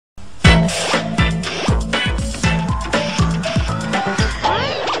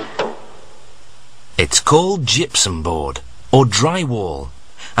called gypsum board or drywall,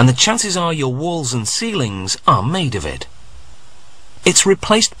 and the chances are your walls and ceilings are made of it. It's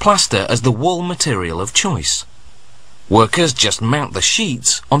replaced plaster as the wall material of choice. Workers just mount the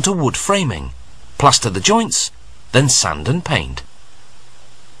sheets onto wood framing, plaster the joints, then sand and paint.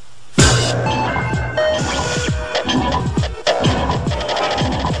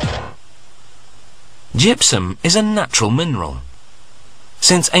 Gypsum is a natural mineral.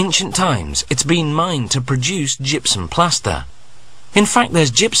 Since ancient times, it's been mined to produce gypsum plaster. In fact,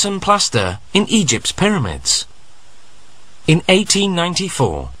 there's gypsum plaster in Egypt's pyramids. In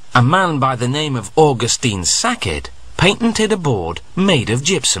 1894, a man by the name of Augustine Sackett patented a board made of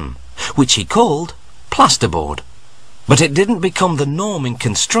gypsum, which he called plasterboard. But it didn't become the norm in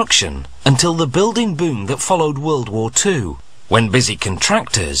construction until the building boom that followed World War II, when busy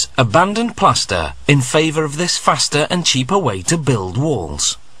contractors abandoned plaster in favour of this faster and cheaper way to build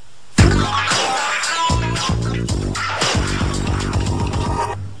walls.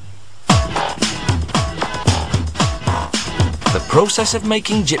 The process of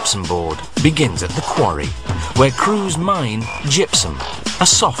making gypsum board begins at the quarry, where crews mine gypsum, a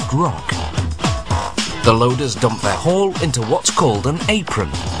soft rock. The loaders dump their haul into what's called an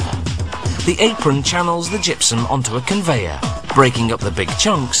apron. The apron channels the gypsum onto a conveyor, breaking up the big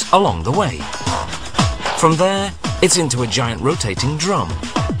chunks along the way. From there, it's into a giant rotating drum.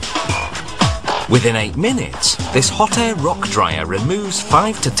 Within 8 minutes, this hot air rock dryer removes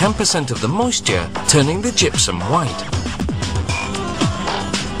 5 to 10% of the moisture, turning the gypsum white.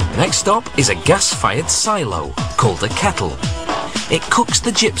 Next stop is a gas-fired silo, called a kettle. It cooks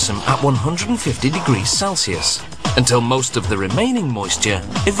the gypsum at 150 degrees Celsius, until most of the remaining moisture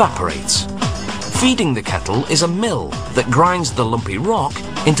evaporates. Feeding the kettle is a mill that grinds the lumpy rock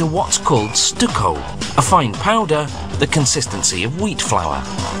into what's called stucco, a fine powder the consistency of wheat flour.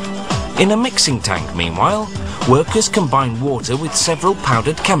 In a mixing tank, meanwhile, workers combine water with several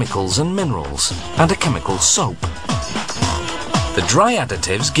powdered chemicals and minerals, and a chemical soap. The dry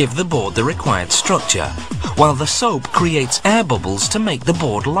additives give the board the required structure, while the soap creates air bubbles to make the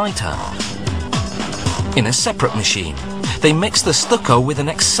board lighter. In a separate machine, they mix the stucco with an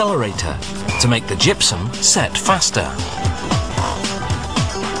accelerator to make the gypsum set faster.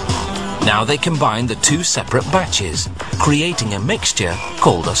 Now they combine the two separate batches, creating a mixture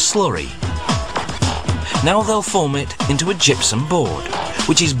called a slurry. Now they'll form it into a gypsum board,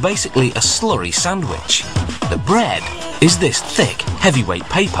 which is basically a slurry sandwich. The bread is this thick, heavyweight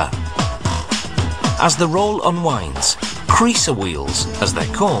paper. As the roll unwinds, creaser wheels, as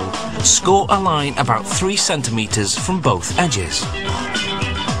they're called, score a line about 3 centimeters from both edges.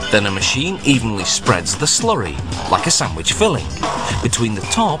 Then a machine evenly spreads the slurry, like a sandwich filling, between the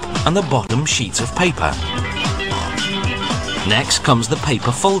top and the bottom sheets of paper. Next comes the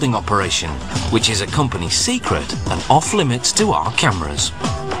paper folding operation, which is a company secret and off-limits to our cameras.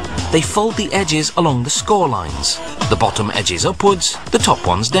 They fold the edges along the score lines, the bottom edges upwards, the top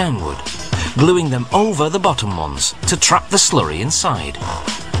ones downward, gluing them over the bottom ones to trap the slurry inside.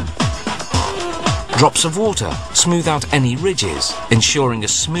 Drops of water smooth out any ridges, ensuring a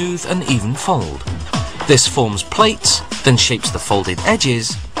smooth and even fold. This forms plates, then shapes the folded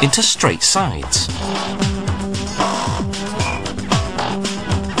edges into straight sides.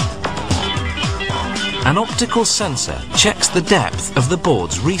 An optical sensor checks the depth of the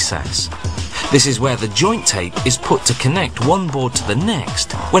board's recess. This is where the joint tape is put to connect one board to the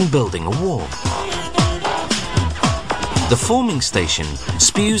next when building a wall. The forming station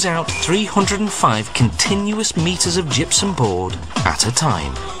spews out 305 continuous meters of gypsum board at a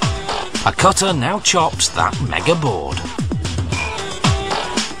time. A cutter now chops that mega board.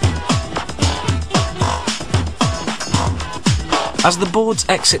 As the boards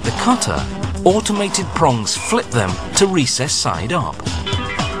exit the cutter, automated prongs flip them to recess side up.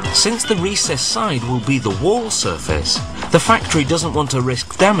 Since the recess side will be the wall surface, the factory doesn't want to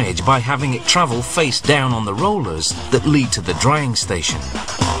risk damage by having it travel face down on the rollers that lead to the drying station.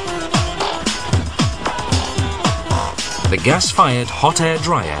 The gas-fired hot air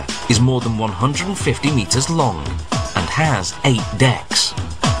dryer is more than 150 meters long and has 8 decks.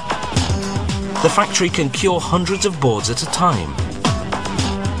 The factory can cure hundreds of boards at a time.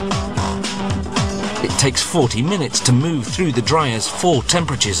 It takes 40 minutes to move through the dryer's 4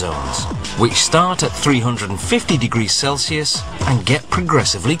 temperature zones, which start at 350 degrees Celsius and get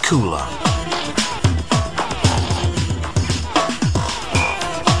progressively cooler.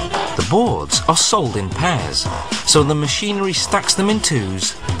 The boards are sold in pairs, so the machinery stacks them in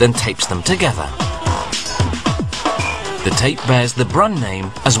twos, then tapes them together. The tape bears the brand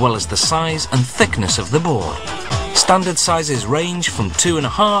name as well as the size and thickness of the board. Standard sizes range from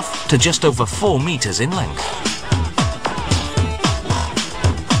 2.5 to just over 4 meters in length.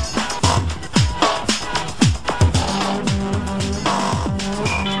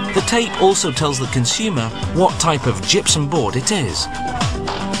 The tape also tells the consumer what type of gypsum board it is.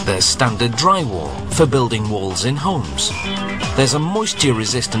 There's standard drywall for building walls in homes. There's a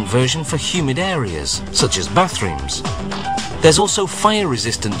moisture-resistant version for humid areas, such as bathrooms. There's also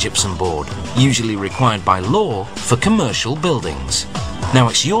fire-resistant gypsum board, usually required by law for commercial buildings. Now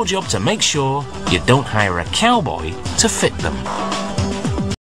it's your job to make sure you don't hire a cowboy to fit them.